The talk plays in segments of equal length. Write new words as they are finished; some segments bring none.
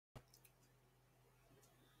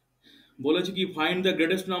বলেছে কি find the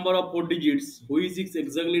greatest number of four digits which is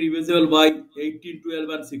exactly divisible by 18, 12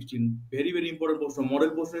 and 16। Very very important প্রশ্ন,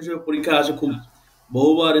 model প্রশ্ন হিসেবে পরীক্ষা আসে, খুব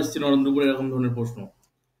বহুবার এসেছে নরেন্দ্রপুরে এরকম ধরনের প্রশ্ন।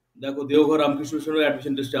 দেখো দেওঘর রামকৃষ্ণ মিশনের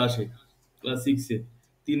অ্যাডমিশন টেস্টে আসে ক্লাস 6-এ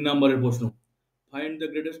 3 নম্বরের প্রশ্ন। Find the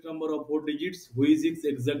greatest number of four digits which is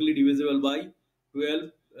exactly divisible by 12,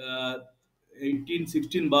 18,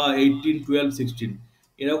 16 বা 18, 12, 16।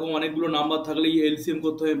 এরকম অনেকগুলো নাম্বার থাকলেই এলসিএম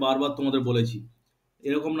করতে হয়, বারবার তোমাদের বলেছি।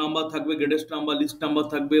 এরকম নাম্বার থাকবে, গ্রেটেস্ট নাম্বার, লিস্ট নাম্বার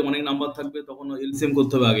থাকবে, অনেক নাম্বার থাকবে, তখন এলসিএম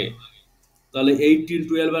করতে হবে আগে। তাহলে 18,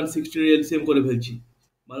 12 and 16 এলসিএম করে ফেলছি।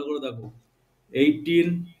 ভালো করে দেখো, 18,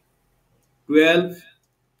 12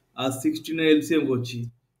 আর 16 এলসিএম করছি।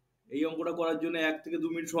 এই অঙ্কটা করার জন্য 1 থেকে 2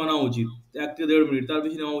 মিনিট সময় নেওয়া উচিত, 1 থেকে 1.5 মিনিট, তার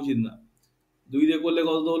বেশি নেওয়া উচিত না। 2 দিয়ে করলে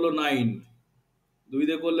কত হলো 9, 2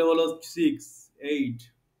 দিয়ে করলে হলো 6, 8,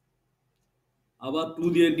 আবার 2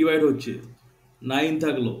 দিয়ে ডিভাইড হচ্ছে, 9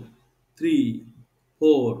 থাকলো, 3,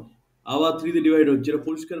 4, আবার 3 দিয়ে ডিভাইড হচ্ছে, এটা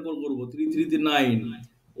পরিষ্কার করবো, 3, 3 দিয়ে 9,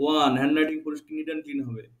 1, হ্যান্ড রাইটিং পরিষ্কার, নিট অ্যান্ড ক্লিন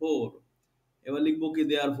হবে, 4। এবার লিখবো কি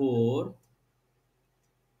দেয়ার ফোর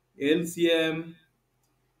এলসিএম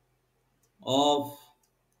অফ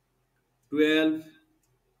 12,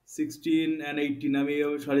 16 and 18, আমি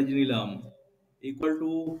এইভাবে সাজিয়ে নিলাম, ইকুয়াল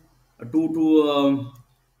টু 2 to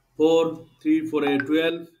 4, 3, 4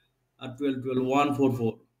 12 আর 12, 12,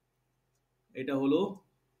 144। এটা হলো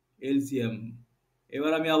এলসিএম।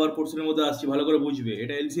 এবার আমি আবার কোর্সের মধ্যে আসছি, ভালো করে বুঝবে,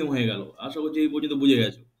 এটা এলসিএম হয়ে গেল, আশা করছি এই পর্যন্ত বুঝে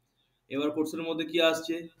গেছো। এবার কোর্সের মধ্যে কি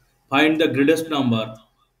আসছে, find the greatest number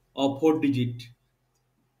of four digit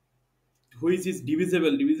which is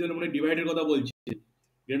divisible, divisible মানে ডিভাইডের কথা বলছি।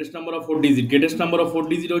 Greatest number of four digit, greatest number of four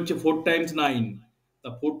digit হচ্ছে 4 times 9। তা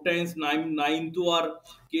 4 times 9, 9 তো আর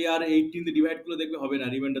কে আর 18 দিয়ে ডিভাইড করলে দেখবে হবে না,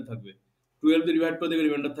 রিমাইন্ডার থাকবে। 12 দিয়ে ডিভাইড করে দেখবে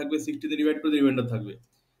রিমাইন্ডার থাকবে, 16 দিয়ে ডিভাইড করে রিমাইন্ডার থাকবে।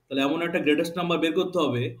 তাহলে এমন একটা গ্রেটেস্ট নাম্বার বের করতে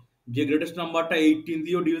হবে যে গ্রেটেস্ট নাম্বারটা 18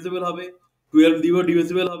 দিয়েও ডিভিজিবল হবে, 12 দিয়েও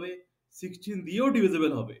ডিভিজিবল হবে, 16 দিয়েও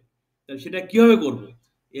ডিভিজিবল হবে। তাহলে সেটা কিভাবে করব,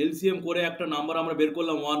 এলসিএম করে একটা নাম্বার আমরা বের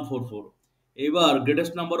করলাম 144। এবার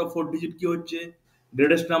greatest number of four digit কি হচ্ছে,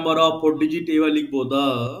 greatest number of four digit এবার লিখবো the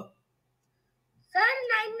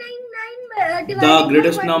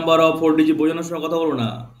greatest number of four digit, বোঝানোর সময় কথা বলো না,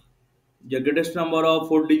 যে greatest number of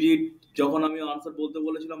four digit যখন আমি আনসার বলতে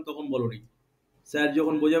বলেছিলাম তখন বলনি, স্যার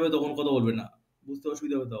যখন বোঝাবে তখন কথা বলবে না, বুঝতে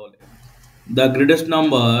অসুবিধা হবে। তাহলে দ্য গ্রেটেস্ট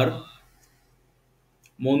নাম্বার,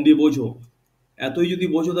 মন দিয়ে বোঝো, এতই যদি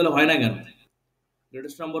বোঝো তাহলে হয় না কেন।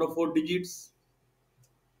 Greatest number of four digits,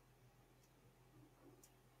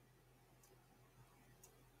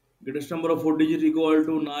 greatest number of four digit equal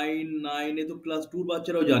to 9, 9। এ তো ক্লাস 2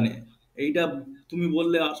 বাচ্চারাও জানে, এইটা তুমি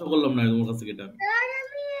বললে আশা করলাম না তোমার কাছ থেকে এটা।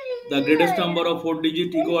 The greatest number of four digit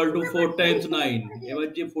equal to 4 times 9। এবার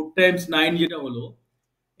যে 4 times 9 যেটা হলো,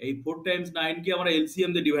 এই 4 times 9 কে আমরা এলসিএম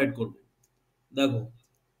দিয়ে ডিভাইড করব। দেখো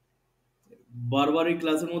বারবার এই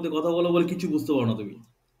ক্লাসের মধ্যে কথা বলো বলে কিছু বুঝতে পারো না তুমি।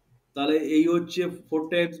 তাহলে এই হচ্ছে 4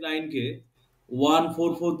 times 9 কে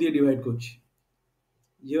 144 দিয়ে ডিভাইড করছি,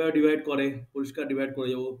 যেভাবে ডিভাইড করে পরিষ্কার ডিভাইড করে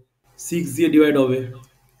যাবো। 6 দিয়ে ডিভাইড হবে,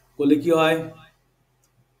 করলে কি হয়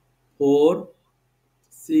 4,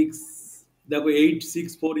 6, দেখো 8, 6,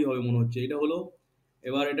 4ই হবে মনে হচ্ছে, এটা হলো।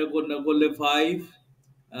 এবার এটা করলে 5,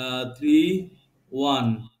 3, 1,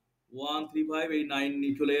 1, 3, 5, এই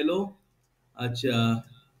 9 চলে এলো। আচ্ছা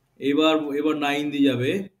এবার এবার 9 দিয়ে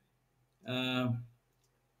যাবে,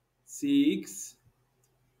 6,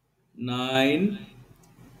 9,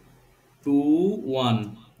 2, 1,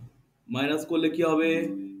 মাইনাস করলে কি হবে,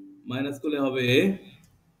 মাইনাস করলে হবে,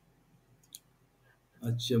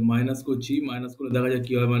 আচ্ছা মাইনাস করছি, মাইনাস করে দেখা যাক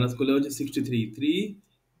কি হয়, মাইনাস করলে হচ্ছে 63, 3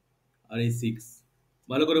 আর এই 6।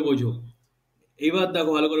 ভালো করে বোঝো, এইবার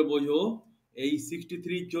দেখো ভালো করে বোঝো, এই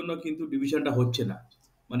 63-র জন্য কিন্তু ডিভিশনটা হচ্ছে না,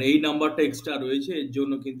 মানে এই নাম্বারটা এক্সট্রা রয়েছে, এর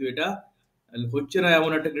জন্য কিন্তু এটা হচ্ছে না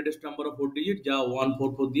এমন একটা greatest number of four digit যা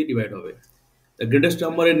 144 দিয়ে ডিভাইড হবে। তা গ্রেটেস্ট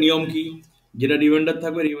নাম্বারের নিয়ম কি, যেটা রিমাইন্ডার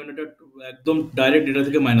থাকবে রিমাইন্ডারটা একদম ডাইরেক্ট এটা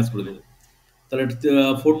থেকে মাইনাস করে দেবো। তাহলে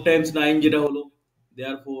 4 times 9 যেটা হলো,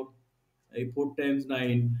 দেয়ার ফোর এই 4 times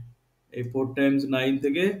 9, এই 4 times 9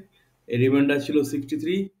 থেকে এই রিমাইন্ডার ছিল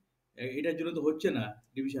 63, এটার জন্য তো হচ্ছে না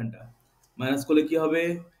ডিভিশনটা, মাইনাস করলে কি হবে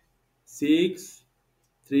 6,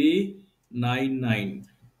 3, 9, 9।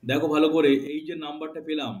 দেখো ভালো করে, এই যে নাম্বারটা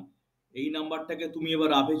পেলাম, এই নাম্বারটাকে তুমি এবার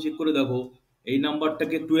আপে চেক করে দেখো, এই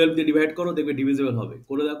নাম্বারটাকে 12 দিয়ে ডিভাইড করো দেখবে ডিভিজিবল হবে,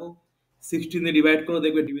 করে দেখো। 16 দিয়ে ডিভাইড করো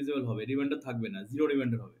দেখবে ডিভিজিবল হবে, রিমাইন্ডার থাকবে না, জিরো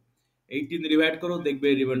রিমাইন্ডার হবে। 18 দিয়ে ডিভাইড করো দেখবে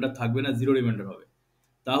রিমাইন্ডার থাকবে না, জিরো রিমাইন্ডার হবে।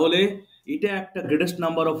 তাহলে এটা একটা greatest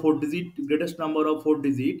number of four digit, greatest number of four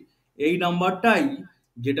digit এই নাম্বারটাই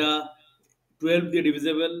যেটা 12 দিয়ে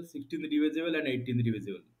ডিভিজিবল, 16 দিয়ে ডিভিজিবল এন্ড 18 দিয়ে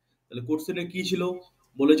ডিভিজিবল। তাহলে কোশ্চেনে কি ছিল,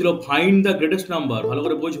 বলেছিল ফাইন্ড দ্য গ্রেটেস্ট নাম্বার, ভালো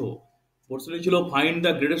করে বোঝো, কোশ্চেন ছিল ফাইন্ড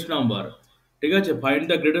দ্য গ্রেটেস্ট নাম্বার, ঠিক আছে, find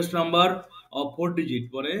the greatest number of 4 digit,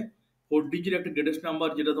 মানে 4 ডিজিট একটা গ্রেটেস্ট নাম্বার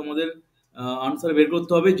যেটা তোমাদের আনসার বের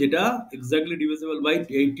করতে হবে, যেটা এক্স্যাক্টলি ডিভিজিবল বাই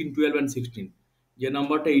 18, 12 and 16। যে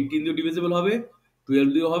নাম্বারটা 18 দিয়ে ডিভিজিবল হবে, 12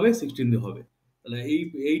 দিয়ে হবে, 16 দিয়ে হবে। তাহলে এই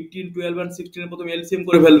 18, 12 and 16 এর প্রথমে এলসিএম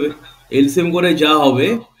করে ফেলবে। এলসিএম করে যা হবে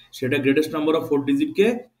সেটা গ্রেটেস্ট নাম্বার অফ 4 ডিজিটকে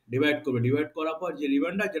ডিভাইড করবে। ডিভাইড করার পর যে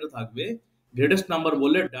রিমাইন্ডার যেটা থাকবে গ্রেটেস্ট নাম্বার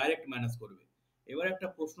বললে ডাইরেক্ট মাইনাস করবে। এবার একটা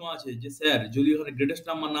প্রশ্ন আছে যে স্যার যদি ওখানে গ্রেটেস্ট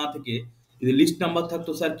নাম্বার না থেকে যদি লিস্ট নাম্বার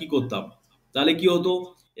থাকতো স্যার কি করতাম? তাহলে কি হতো,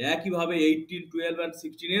 একইভাবে 18, 12 and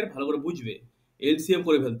 16 এর ভালো করে বুঝবে, এলসিএম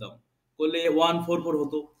করে ফেলতাম, করলে 144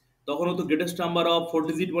 হতো। তখন হতো গ্রেটেস্ট নাম্বার অফ 4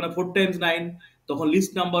 ডিজিট মানে 4 টাইমস 9, তখন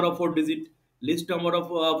list number of 4 digit, list number of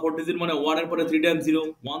 4 digit মানে 1 এর পরে 3 টাইমস 0,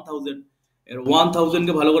 1000। এর 1000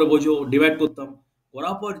 কে ভালো করে বোঝো, ডিভাইড করতাম,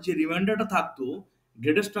 করার পর যে রিমাইন্ডারটা থাকতো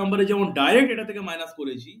গ্রেটেস্ট নাম্বারে যেমন ডাইরেক্ট এটা থেকে মাইনাস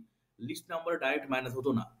করেছি, লিস্ট নাম্বারে ডাইরেক্ট মাইনাস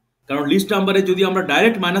হতো না। কারণ লিস্ট নাম্বারে যদি আমরা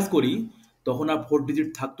ডাইরেক্ট মাইনাস করি তখন আর 4 ডিজিট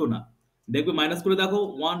থাকতো না। দেখবে মাইনাস করে দেখো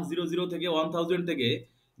 100 থেকে 1000 থেকে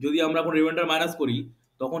যদি আমরা এখন রিমাইন্ডার মাইনাস করি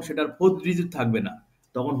তখন সেটার 4 ডিজিট থাকবে না,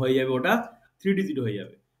 তখন হয়ে যাবে ওটা 3 ডিজিট হয়ে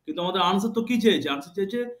যাবে। কিন্তু আমাদের আনসার তো কি চেয়েছে, আনসার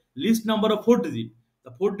চেয়েছে লিস্ট নাম্বার অফ 4 ডিজিট। তা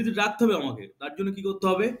 4 ডিজিট রাখতে হবে আমাকে, তার জন্য কি করতে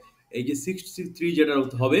হবে, এই যে 63 যেটা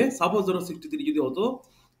হবে, সাপোজ ধরো 63 যদি হতো,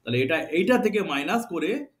 তাহলে এইটা থেকে মাইনাস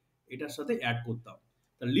করে এটার সাথে অ্যাড করতাম।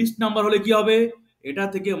 তাহলে লিস্ট নাম্বার হলে কি হবে, এটা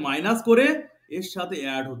থেকে মাইনাস করে এর সাথে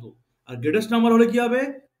অ্যাড হতো। আর গ্রেটেস্ট নাম্বার হলে কি হবে,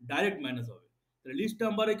 ডাইরেক্ট মাইনাস হবে। তাহলে লিস্ট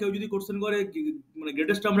নাম্বারে কেউ যদি কোশ্চেন করে মানে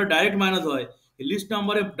গ্রেটেস্ট নাম্বারে ডাইরেক্ট মাইনাস হয়, লিস্ট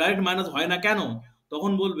নাম্বারে ডাইরেক্ট মাইনাস হয় না কেন,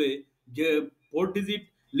 তখন বলবে যে 4 digit,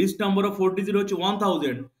 list number of 4 digit হচ্ছে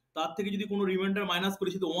 1000, তার থেকে যদি কোনো রিমাইন্ডার মাইনাস করি,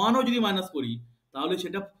 সেটা 1ও যদি মাইনাস করি, তাহলে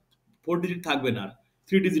সেটা 4 ডিজিট থাকবে না,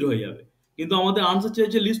 3 ডিজিট হয়ে যাবে। কিন্তু আমাদের আনসার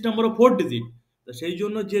চেয়েছে লিস্ট নাম্বার অফ 4 ডিজিট, তো সেই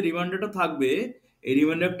জন্য যে রিমাইন্ডারটা থাকবে এই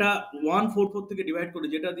রিমাইন্ডারটা 144 থেকে ডিভাইড করে,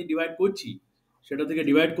 যেটা দিয়ে ডিভাইড করছি সেটা থেকে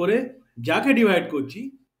ডিভাইড করে যাকে ডিভাইড করছি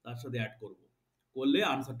তার সাথে অ্যাড করব, করলে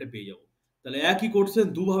আনসারটা পেয়ে যাবো। তাহলে একই কোশ্চেন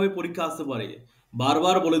দুভাবে পরীক্ষা আসতে পারে,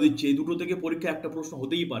 বারবার বলে দিচ্ছি এই দুটো থেকে পরীক্ষা একটা প্রশ্ন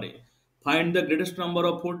হতেই পারে। Find the greatest number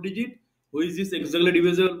of 4 digit which is exactly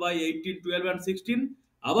divisible by 18, 12 and 16।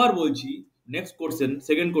 আবার বলছি, next question,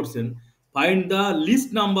 second question, find the list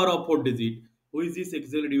number of 4 digit which is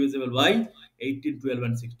exactly divisible by 18, 12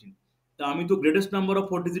 and 16। তা আমি তো গ্রেটেস্ট নাম্বার অফ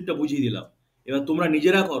 4 ডিজিটটা বুঝিয়ে দিলাম, এবার তোমরা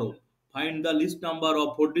নিজেরা করো, find the list number of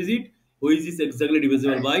 4 digit which is exactly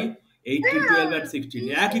divisible by 18, 12 and 16।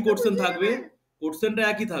 একই কোশ্চেন থাকবে, কোশ্চেনটা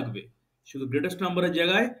একই থাকবে, শুধু গ্রেটেস্ট নাম্বারের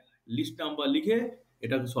জায়গায় লিস্ট নাম্বার লিখে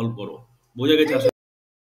এটাকে সলভ করো। বোঝা গেছে?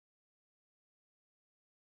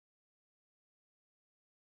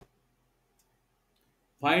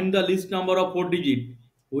 Find the list number of 4 digit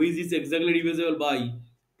which is exactly divisible by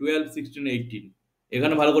 12, 16, 18।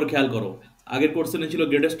 এখানে ভালো করে খেয়াল করো, আগের কোশ্চেনে ছিল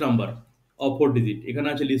গ্রেটেস্ট নাম্বার অফ 4 ডিজিট, এখানে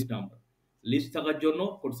আছে লিস্ট নাম্বার। লিস্ট থাকার জন্য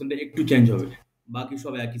কোশ্চেনটা একটু চেঞ্জ হবে, বাকি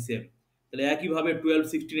সব একই সেম। তাহলে একইভাবে 12,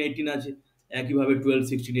 16, 18 আছে, একইভাবে 12,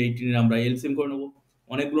 16, 18 এর আমরা এলসিএম করে নেবো।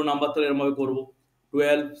 অনেকগুলো নাম্বার তাহলে এরমভাবে করবো,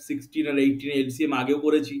 12, 16 আর 18 এলসিএম আগেও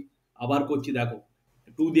করেছি, আবার করছি। দেখো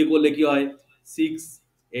 2 দিয়ে করলে কি হয়, 6,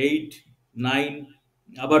 8, 9,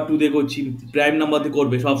 আবার 2 দিয়ে করছি, প্রাইম নাম্বার দিয়ে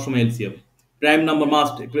করবে সবসময় LCM, prime number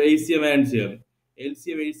must, HCM NCM,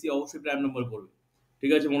 LCM HC অবশ্যই প্রাইম নাম্বার করবে,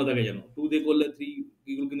 ঠিক আছে, মনে থাকে যেন। 2 দিয়ে করলে 3,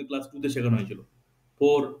 এগুলো কিন্তু ক্লাস 2 তে শেখানো হয়েছিল,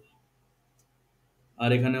 4, আর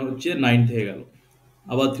এখানে হচ্ছে 9 থেকে গেল।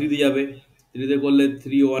 আবার 3 দিয়ে যাবে, 3 দিয়ে করলে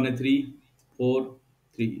 3, 1 এ 3, 4,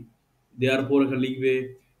 3 দেওয়ার পর এখানে লিখবে,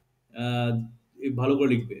 ভালো করে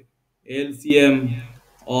লিখবে, LCM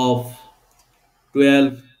of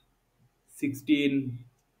 12, 16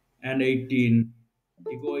 and 18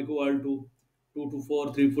 equal to 2 to 4,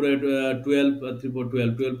 3, 4, 12, 3, 4,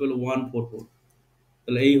 12, 12 হলো 144।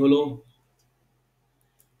 তাহলে এই হলো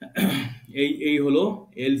এই হলো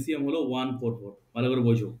এলসিএম হলো 144, ভালো করে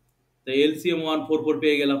বোঝো। তাই এলসিএম 144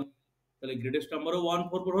 পেয়ে গেলাম, তাহলে গ্রেটেস্ট নাম্বারও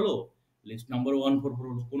 144 হলো, লিস্ট নাম্বারও 144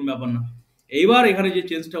 হলো, কোনো ব্যাপার না। এইবার এখানে যে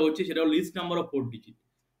চেঞ্জটা হচ্ছে সেটা হলো list number of 4 digit.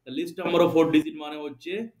 List number of 4 digit মানে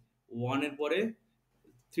হচ্ছে 1 এর পরে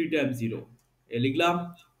 3 টাইমস 0, এ লিখলাম,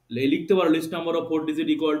 লিখতে পারো list number of 4 digit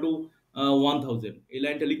equal to 1000, এই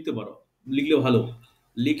লাইনটা লিখতে পারো, লিখলে ভালো।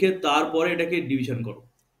 লিখে তারপরে এটাকে ডিভিশন করো,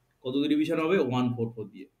 কত দিয়ে ডিভিশন হবে, 144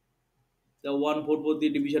 দিয়ে। তা 144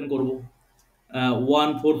 দিয়ে ডিভিশন করবো,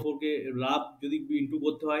 144কে রাফ যদি ইন্টু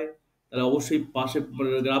করতে হয় তাহলে অবশ্যই পাশে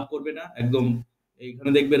রাফ করবে না, একদম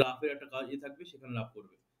এইখানে দেখবে রাফের একটা কাজ থাকবে, সেখানে রাফ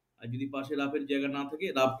করবে। আর যদি পাশে রাফের জায়গা না থাকে,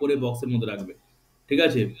 রাফ করে বক্সের মধ্যে রাখবে, ঠিক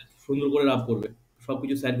আছে, সুন্দর করে রাফ করবে,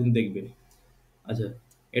 সবকিছু স্যার কিন্তু দেখবে। আচ্ছা,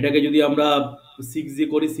 এটাকে যদি আমরা 6 দিয়ে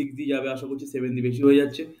করি, 6 দিয়ে যাবে, আশা করছি 7 দিয়ে বেশি হয়ে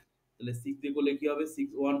যাচ্ছে। তাহলে 6 দিয়ে করলে কি হবে,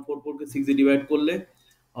 144কে 6 দিয়ে ডিভাইড করলে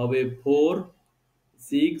হবে 4,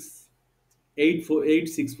 6,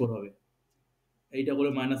 864 হবে। এইটা করে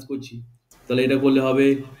মাইনাস করছি, তাহলে এটা করলে হবে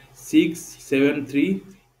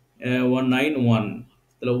 673,191,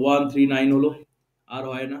 তাহলে 139 হলো, আর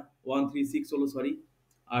হয় না, 136 হলো, সরি,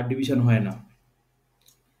 আর ডিভিশন হয় না।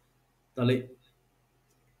 তাহলে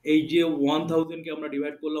এই যে 1000 কে আমরা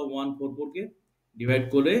ডিভাইড করলাম 144 কে ডিভাইড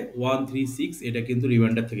করে 136, এটা কিন্তু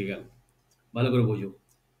রিমাইন্ডার থেকে গেল। ভালো করে বোঝো,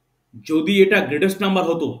 যদি এটা গ্রেটেস্ট নাম্বার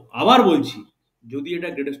হতো, আবার বলছি, যদি এটা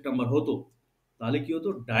গ্রেটেস্ট নাম্বার হতো তাহলে কি হতো,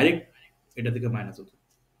 ডাইরেক্ট এটা থেকে মাইনাস হতো,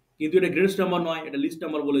 কিন্তু এটা গ্রেটেস্ট নাম্বার নয়, এটা লিস্ট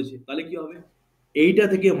নাম্বার বলেছে, তাহলে কি হবে, এইটা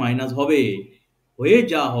থেকে মাইনাস হবে, হয়ে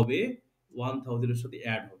যা হবে 1000 এর সাথে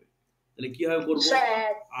অ্যাড হবে। তাহলে কিভাবে করবো,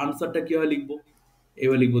 আনসারটা কিভাবে লিখবো,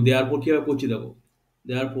 এভাবে লিখবো, দেয়ারপর কিভাবে করছি দেখো,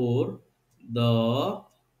 দেয়ারপর the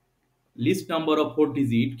list number of 4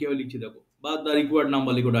 digit কিভাবে লিখছি দেখো, বা দ্য রিকোয়ার্ড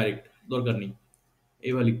নাম্বার লিখো, ডাইরেক্ট দরকার নেই,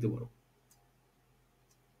 এইভাবে লিখতে পারো,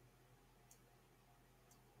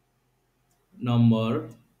 নাম্বার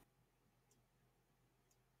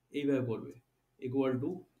এইভাবে করবে, ইকুয়াল টু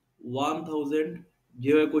 1000,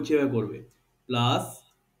 যেভাবে করছে এভাবে করবে, প্লাস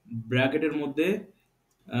ব্র্যাকেটের মধ্যে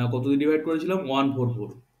কত দিয়ে ডিভাইড করেছিলাম,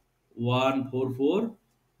 144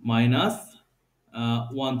 মাইনাস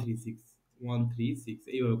 136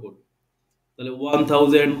 এইভাবে করবে। তাহলে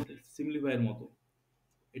 1000 সিম্পলিফাইয়ের মতো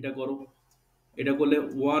এটা করো, এটা করলে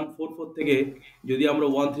 144 থেকে যদি আমরা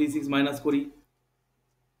 136 মাইনাস করি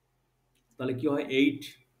তাহলে কি হয় 8,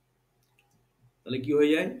 তাহলে কি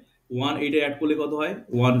হয়ে যায় 1 8 অ্যাড করলে কত হয়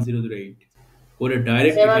 1008, করে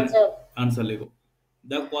ডাইরেক্ট এখানে আনসার লেখো।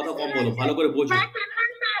 দেখো কথা কম বলো, ভালো করে বোঝো।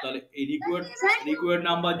 তাহলে এই রিকোয়ার্ড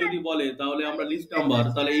নাম্বার যদি বলে তাহলে আমরা লিস্ট নাম্বার,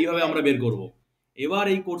 তাহলে এইভাবে আমরা বের করব। এবার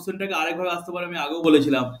এই কোশ্চেনটাকে আরেকভাবে আসতে পারে, আমি আগেও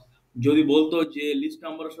বলেছিলাম, যদি বলতো যে লিস্ট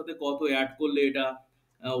নাম্বারের সাথে কত অ্যাড করলে এটা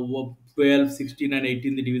 12 69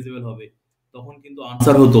 18 দিয়ে ডিভিজিবল হবে, তখন কিন্তু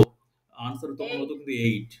আনসার তখন হতো কিন্তু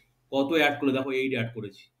 8, কত অ্যাড করলে, দেখো 8 অ্যাড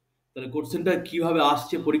করেছি। তাহলে কোশ্চেনটা কিভাবে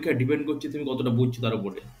আসছে পরীক্ষায় ডিপেন্ড করছে তুমি কতটা বুঝছো তার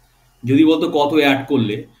উপরে। যদি বলতো কত অ্যাড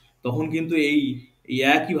করলে, তখন কিন্তু এই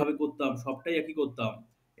একইভাবে করতাম, সবটাই একই করতাম,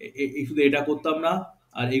 এই শুধু এটা করতাম না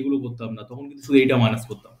আর এইগুলো করতাম না, তখন কিন্তু শুধু এইটা মাইনাস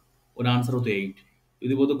করতাম, ওর আনসার হতো 8।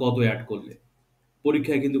 যদি বলতো কত অ্যাড করলে,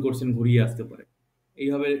 পরীক্ষায় কিন্তু কোশ্চেন ঘুরিয়ে আসতে পারে।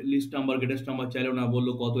 এইভাবে লিস্ট নাম্বার গ্রেটেস্ট নাম্বার চাইলেও না,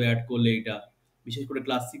 বললো কত অ্যাড করলে এটা, বিশেষ করে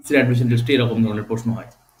ক্লাস 6 এর অ্যাডমিশন টেস্টে এরকম ধরনের প্রশ্ন হয়।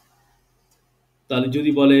 তাহলে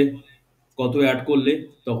যদি বলে কত অ্যাড করলে,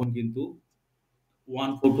 তখন কিন্তু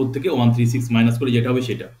 144 থেকে 136 মাইনাস করে যেটা হবে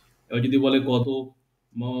সেটা। এবার যদি বলে কত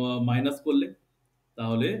মাইনাস করলে,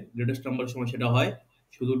 তাহলে গ্রেটেস্ট নাম্বার সময় সেটা হয়,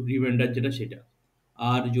 শুধু রিমাইন্ডার যেটা সেটা।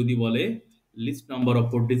 আর যদি বলে লিস্ট নাম্বার অফ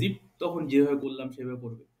 4 ডিজিট, তখন যেভাবে করলাম সেভাবে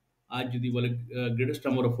করবে। আর যদি বলে গ্রেটেস্ট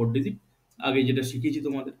নাম্বার অফ 4 ডিজিট, আগে যেটা শিখিয়েছি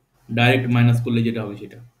তোমাদের, ডাইরেক্ট মাইনাস করলে যেটা হবে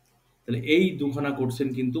সেটা। তাহলে এই দুখানা কোশ্চেন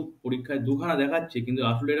কিন্তু পরীক্ষায় দুখানা দেখাচ্ছে, কিন্তু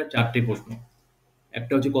আসলে এটা 4টে প্রশ্ন।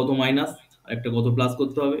 একটা হচ্ছে কত মাইনাস, আর একটা কত প্লাস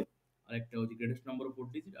করতে হবে, আর একটা হচ্ছে গ্রেটেস্ট নাম্বার অফ 4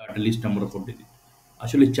 ডিজিট, আর একটা লিস্ট নাম্বার অফ 4 ডিজিট।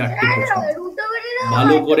 আসলে 4টে প্রশ্ন।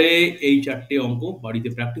 ভালো করে এই 4টে অঙ্ক বাড়িতে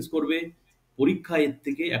প্র্যাকটিস করবে, পরীক্ষা এর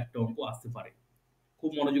থেকে একটা অঙ্ক আসতে পারে, খুব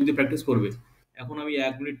মনোযোগ দিয়ে প্র্যাকটিস করবে। এখন আমি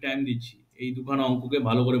 1 মিনিট টাইম দিচ্ছি, এই দুখানা অঙ্ককে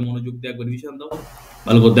ভালো করে মনোযোগ দিয়ে একবার রিভিশন দাও,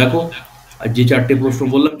 ভালো করে দেখো, আর যে 4টে প্রশ্ন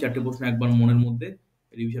বললাম 4টে প্রশ্ন একবার মনের মধ্যে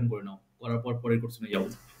রিভিশন করে নাও, করার পর পরের কোশ্চেনে যাবো।